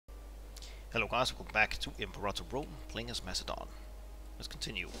Hello guys, welcome back to Imperator Rome, playing as Macedon. Let's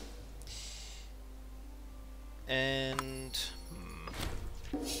continue. And...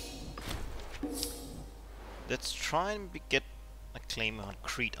 let's try and get a claim on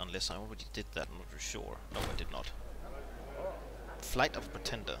Crete, unless I already did that, I'm not really sure. No, I did not. Flight of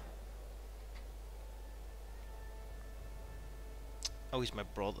Pretender. Oh, he's my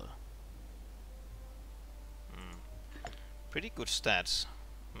brother. Pretty good stats.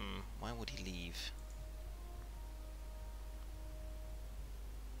 Why would he leave?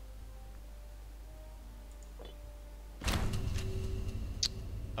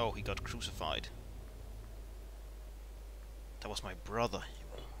 Oh, he got crucified. That was my brother, you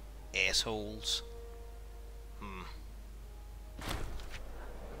assholes.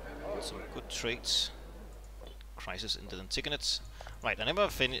 Some good traits. Crisis in the Antigonids. Right, I never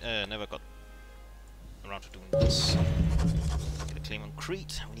got around to doing this. Get a claim on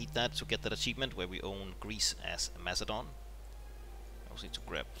Crete. We need that to get that achievement where we own Greece as a Macedon. I also need to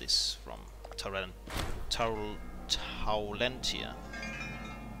grab this from Taulentia.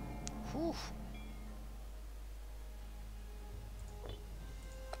 Whew.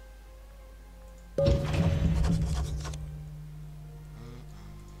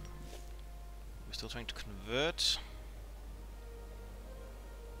 We're still trying to convert.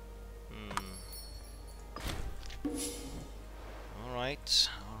 Alright,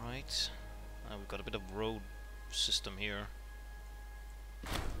 alright. We've got a bit of road system here.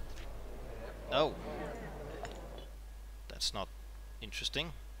 Oh! That's not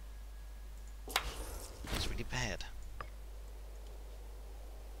interesting. That's really bad.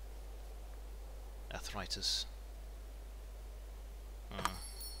 Arthritis.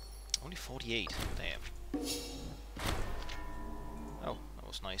 Only 48, damn. Oh, that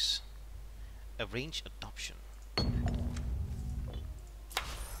was nice. Arrange adoption.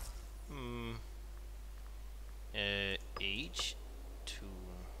 Age 2,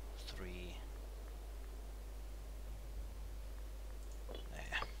 3.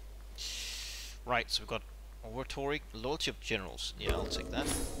 Right, so we've got oratory, loyalty of generals. Yeah, I'll take that.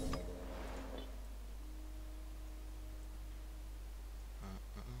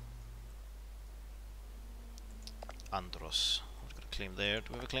 Andros. We've got a claim there. Do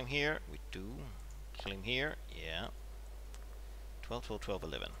we have a claim here? We do. Claim here. Yeah. 12, 12, 12,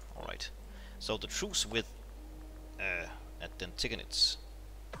 11. Alright. So the truce with at the Antigonids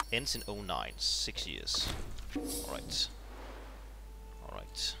ends in 09. 6 years. Alright.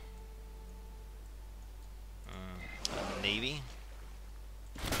 Alright. Navy.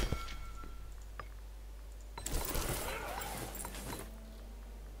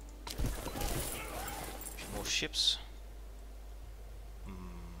 More ships.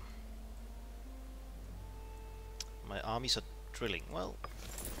 My armies are drilling. Well,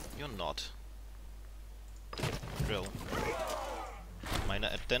 you're not. Drill. Minor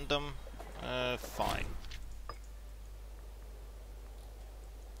addendum. Fine.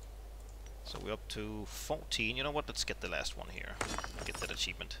 So we're up to 14. You know what? Let's get the last one here. Get that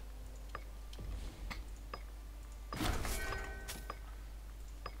achievement.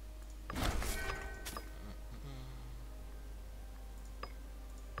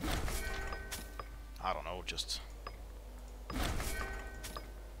 I don't know, just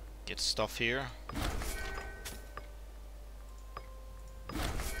get stuff here.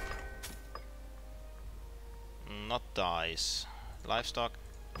 Not dies. Livestock.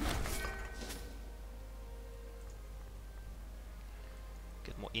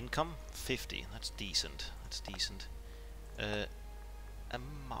 Get more income. 50. That's decent. That's decent. A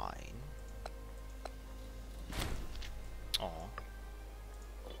mine. Oh.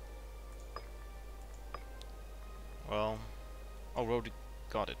 Well. Oh, Rody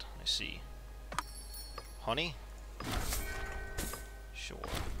got it. I see. Honey? Sure.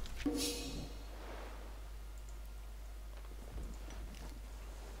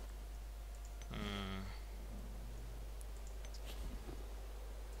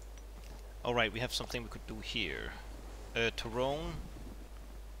 Alright, we have something we could do here. Tyrone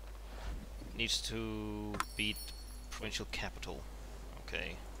needs to beat provincial capital.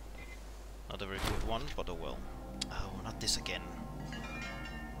 Okay. Not a very good one, but oh well. Oh, not this again.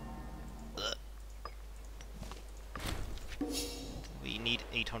 Ugh. We need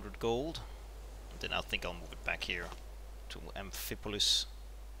 800 gold. Then I think I'll move it back here to Amphipolis.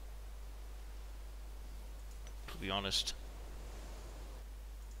 To be honest.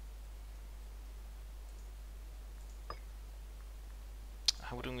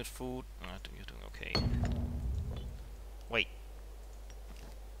 How are we doing with food? You're doing okay. Wait.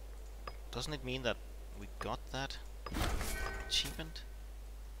 Doesn't it mean that we got that achievement?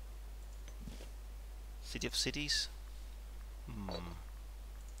 City of Cities.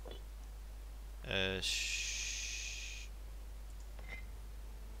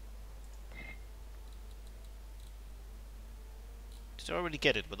 Did I already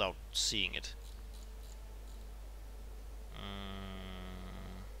get it without seeing it?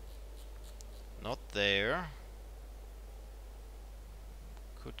 Not there.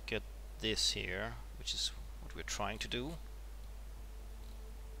 Could get this here, which is what we're trying to do.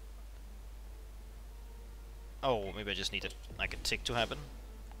 Oh, maybe I just need like a tick to happen.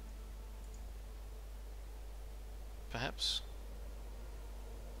 Perhaps.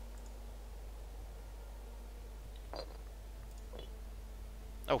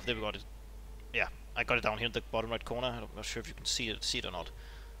 Oh, there we got it. Yeah, I got it down here in the bottom right corner. I'm not sure if you can see it or not,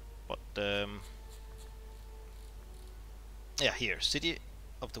 but yeah, here, City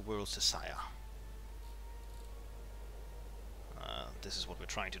of the World's Desire. This is what we're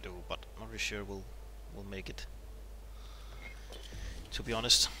trying to do, but I'm not really sure we'll make it. To be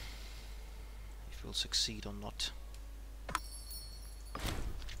honest, if we'll succeed or not.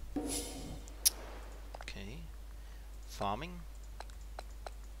 Okay, farming,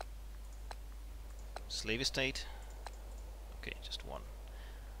 slave estate. Okay, just one.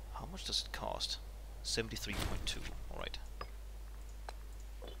 How much does it cost? 73.2. All right.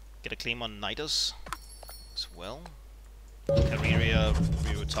 Get a claim on Nidus as well. Carreria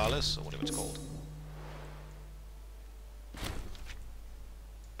Brutalis, or whatever it's called.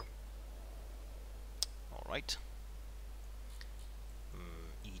 Alright.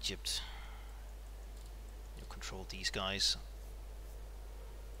 Egypt. You control these guys.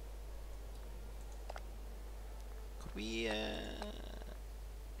 Could we...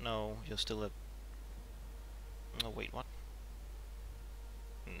 No, you're still a... Oh, wait, what?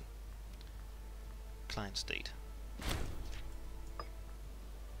 Client state.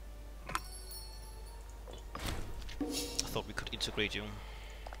 I thought we could integrate you.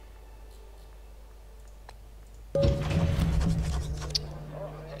 Let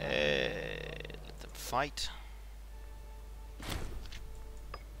them fight.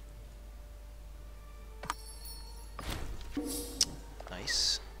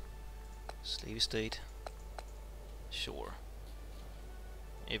 Nice. Slave estate. Sure.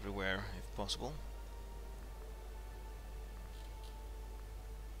 Everywhere, if possible.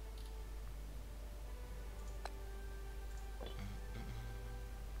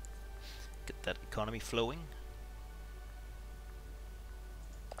 Get that economy flowing.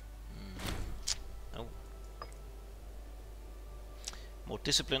 Oh. More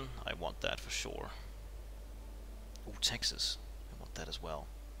discipline, I want that for sure. Oh, Texas, I want that as well.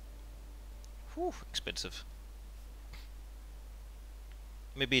 Whew, expensive.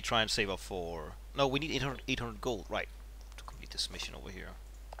 Maybe try and save up for... No, we need 800 gold, right, to complete this mission over here.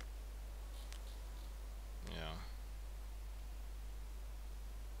 Yeah.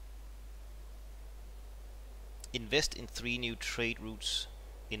 Invest in 3 new trade routes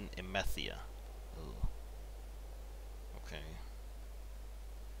in Emathia. Ugh. Okay.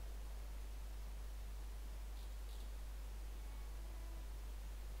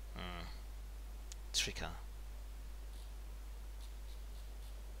 Trika.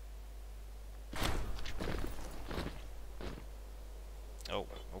 Oh,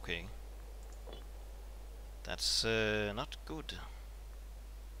 okay. That's not good.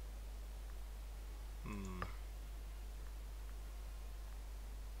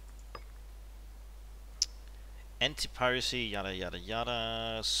 Anti-piracy, yada yada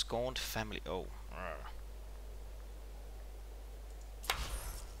yada. Scorned family. Oh.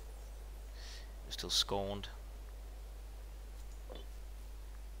 You're still scorned.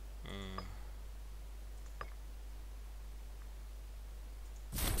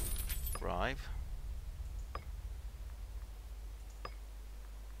 Bribe.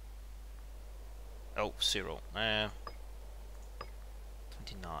 Oh, 0. 29.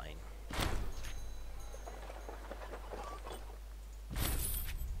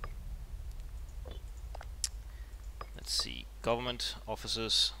 Let's see. Government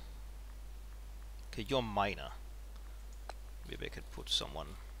officers. Okay, you're minor. Maybe I could put someone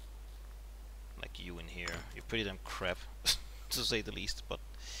like you in here. You're pretty damn crap, to say the least, but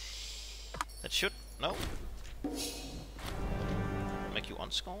that should... No? Make you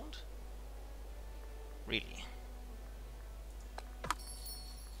unscorned? Really?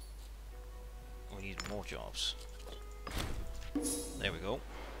 We need more jobs. There we go.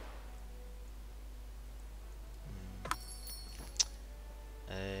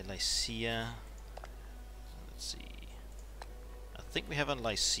 Lycia. Let's see. I think we have a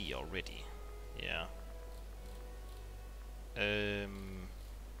Lycia already. Yeah.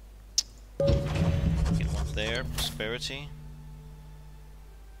 Get there, prosperity.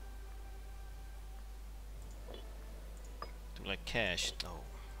 Do we like cash? No.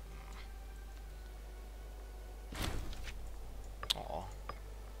 Aw.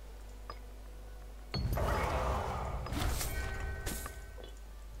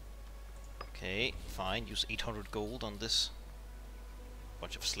 Okay, fine. Use 800 gold on this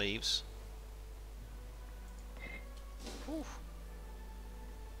bunch of slaves. Whew.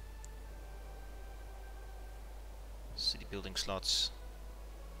 City building slots.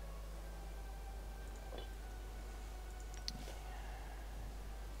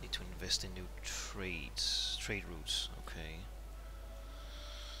 Need to invest in new trade routes. Okay.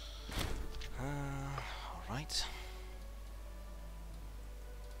 All right.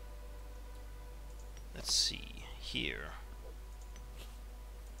 Let's see here.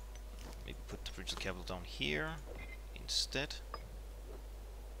 Maybe put the provincial capital down here instead.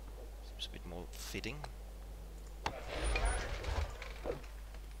 Seems a bit more fitting.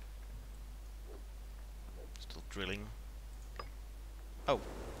 Still drilling. Oh.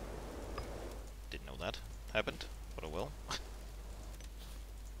 Didn't know that happened, but oh well.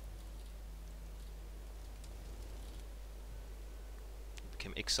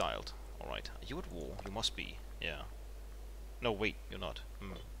 Became exiled. Alright. Are you at war? You must be. Yeah. No, wait, you're not.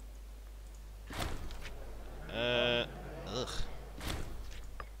 Ugh.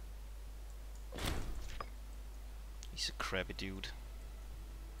 He's a crabby dude.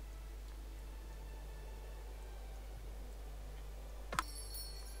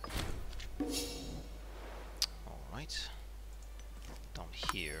 Alright. Down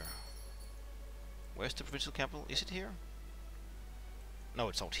here. Where's the provincial capital? Is it here? No,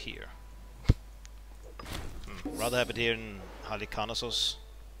 it's out here. Rather have it here in Halikarnassos.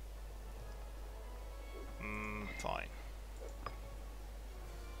 Fine.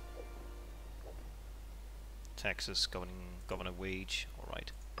 Taxes, governor wage,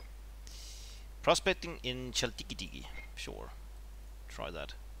 alright. Prospecting in Chaltikidiki, sure. Try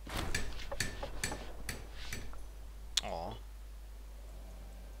that. Aww.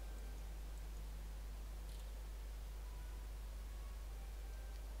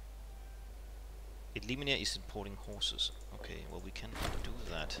 Elimina is importing horses. Okay, well we can do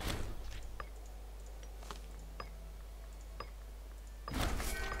that.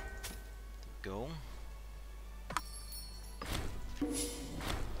 Go.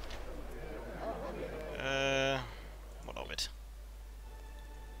 What of it?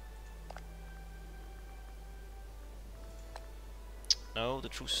 No, the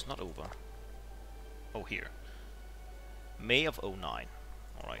truce is not over. Oh, here. May of 09.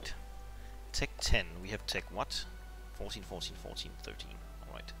 Alright. Tech 10. We have tech what? 14, 14, 14, 13.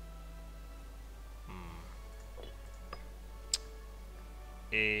 Alright.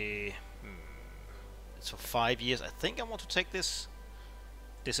 It's for 5 years. I think I want to take this.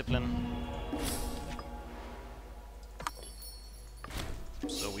 Discipline.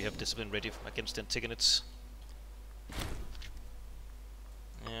 So we have discipline ready against the Antigonids.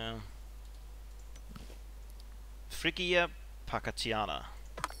 Yeah. Phrygia Pakatiana.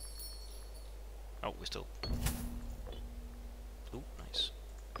 Oh, we're still. Ooh, nice.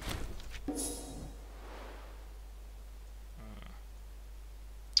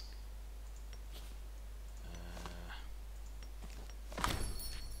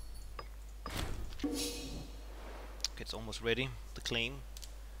 Okay, it's almost ready. The claim.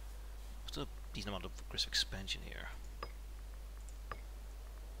 Still a decent amount of aggressive expansion here.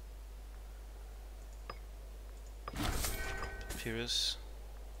 Papyrus.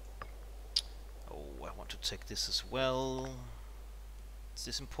 Oh, I want to take this as well. Is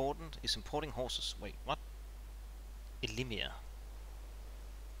this important? Is importing horses? Wait, what? Elimia.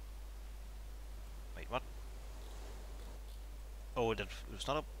 Wait, what? Oh, that it's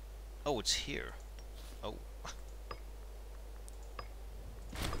not a. Oh, it's here. Oh.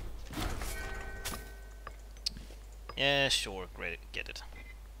 Yeah, sure, great, get it.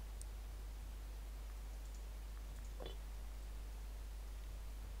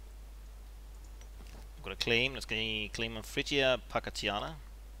 I'm gonna claim, let's claim on Phrygia Pakatiana.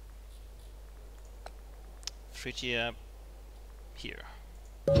 Phrygia here.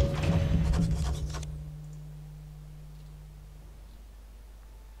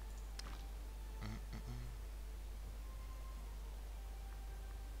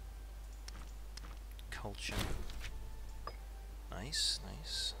 Culture. Nice,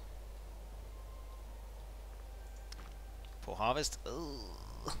 nice. For harvest.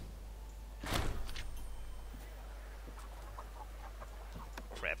 Ugh.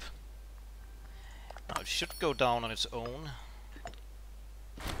 Crap. Now it should go down on its own.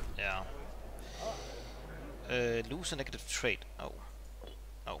 Yeah. Lose a negative trait. Oh.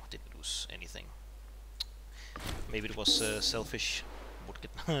 Oh, didn't lose anything. Maybe it was selfish.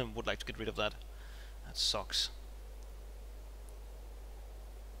 Would like to get rid of that. That sucks.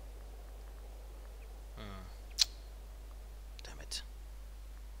 Damn it.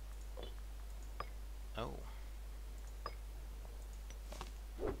 Oh.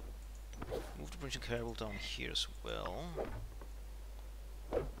 Move the provincial capital down here as well.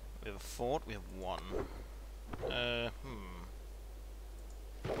 We have a fort, we have one.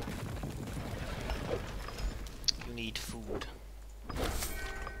 You need food.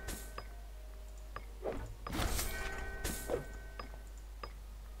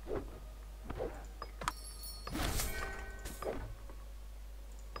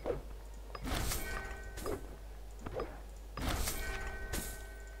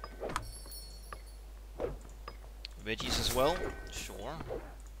 Veggies as well? Sure.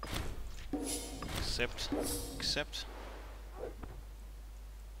 Accept.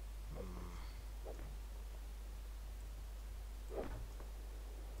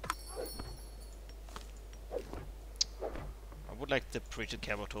 I would like the provincial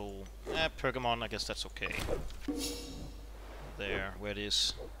capital. Pergamon, I guess that's okay. There, where it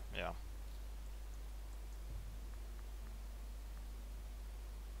is. Yeah.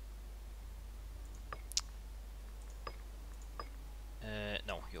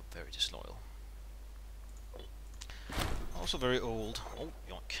 No, you're very disloyal. Also very old. Oh,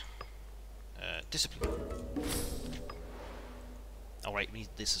 yoink. Discipline. Alright, we need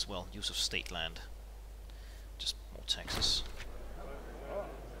this as well. Use of state land. Just more taxes.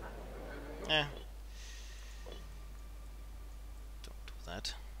 Don't do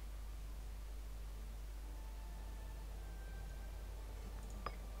that.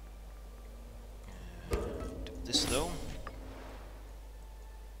 Do this though.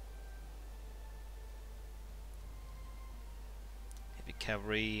 Heavy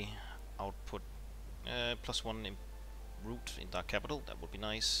cavalry output +1 in route in Dark Capital. That would be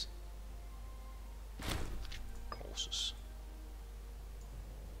nice. Horses.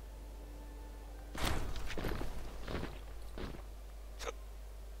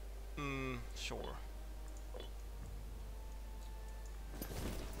 Sure.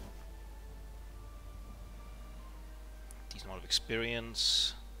 Decent amount of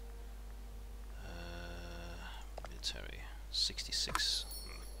experience. Military 66.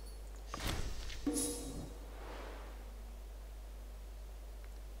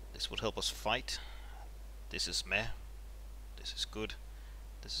 This would help us fight. This is meh. This is good.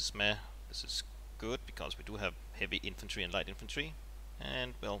 This is meh. This is good because we do have heavy infantry and light infantry.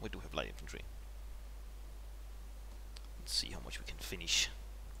 And, well, we do have light infantry. Let's see how much we can finish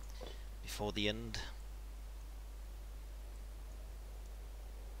before the end.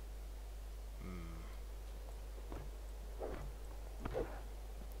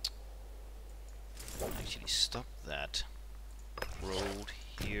 Actually stop that road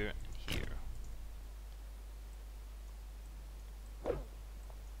here and here.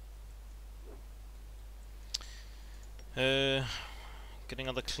 Getting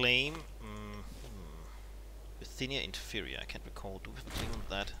another claim. Bithynia Inferior, I can't recall. Do we have a claim on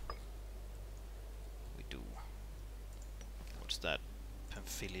that? We do. What's that?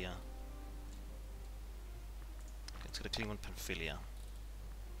 Pamphylia. Let's get a claim on Pamphylia.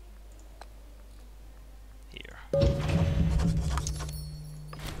 Here.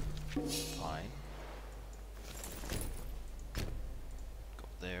 Fine. Go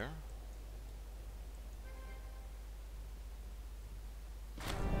there.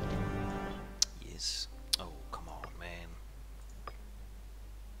 Yes. Oh, come on, man.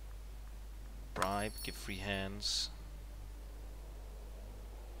 Bribe, give free hands.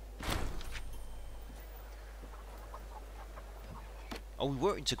 Oh, we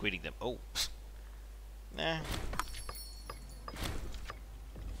were integrating them. Oh. Nah.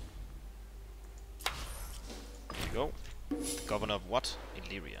 There you go. The governor of what?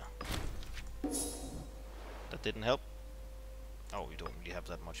 Illyria. That didn't help. Oh, you don't really have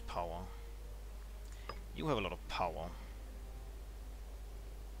that much power. You have a lot of power.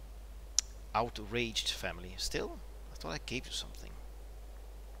 Outraged family. Still? I thought I gave you something.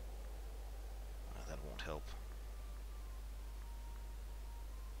 That won't help.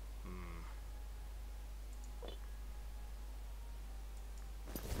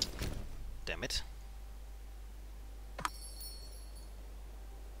 Damn it.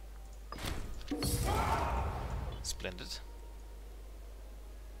 Splendid.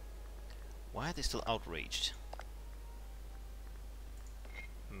 Why are they still outraged?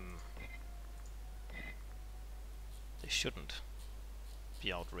 They shouldn't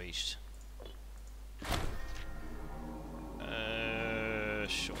be outraged.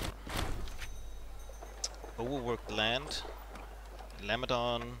 Sure. Overworked land.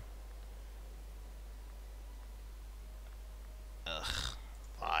 Macedon. Ugh.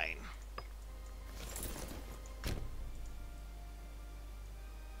 Fine.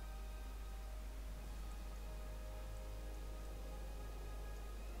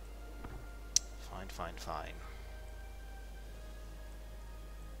 Fine.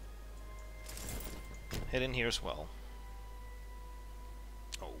 Head in here as well.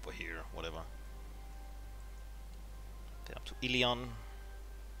 Over here, whatever. Then up to Ilion.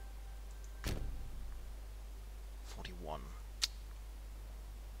 41.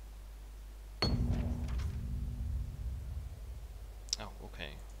 Oh,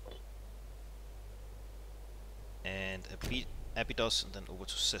 okay. And Abydos, and then over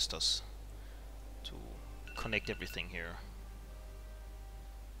to Cestus to connect everything here.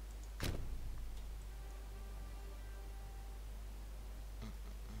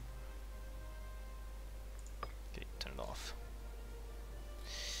 Okay, turn it off.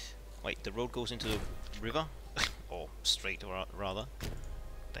 Wait, the road goes into the river? Or straight, or rather.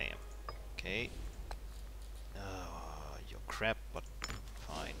 Damn. Okay. You're crap, but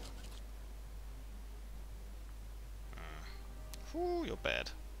fine. Whew, you're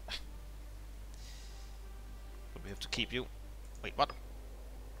bad. But we have to keep you. Wait, what?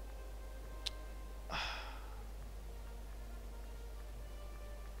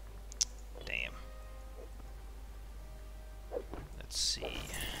 Damn. Let's see.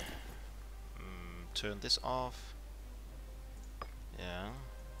 Turn this off. Yeah.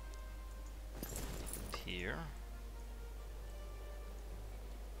 Here.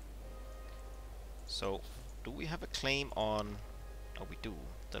 So, do we have a claim on... Oh, we do.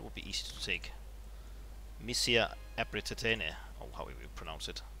 That would be easy to take. Misia Abritatene, or how we pronounce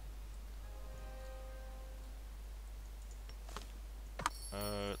it.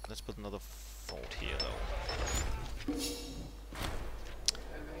 Let's put another fort here, though.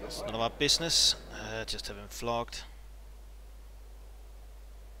 It's none of our business. Just have him flogged.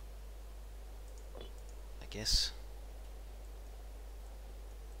 I guess.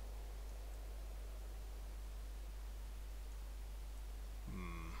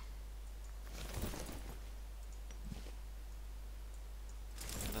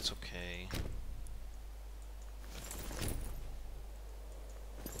 That's okay.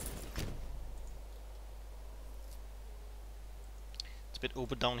 It's a bit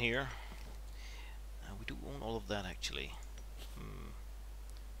open down here. We do own all of that actually.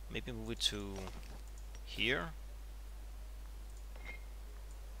 Maybe move it to here.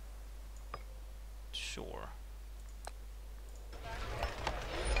 Sure.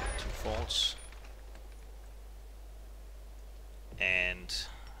 2 forts. And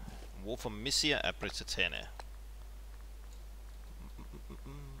war for Misia Abritatene.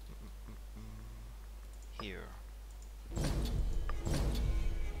 Here.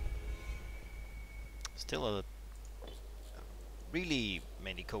 Still a really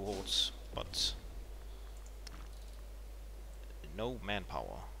many cohorts, but no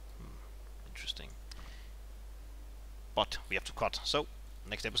manpower. Interesting. But we have to cut. So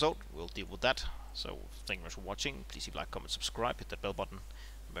next episode we'll deal with that. So thank you very much for watching. Please leave a like, comment, subscribe, hit that bell button.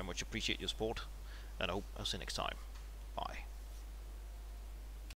 I very much appreciate your support, and I hope I'll see you next time. Bye.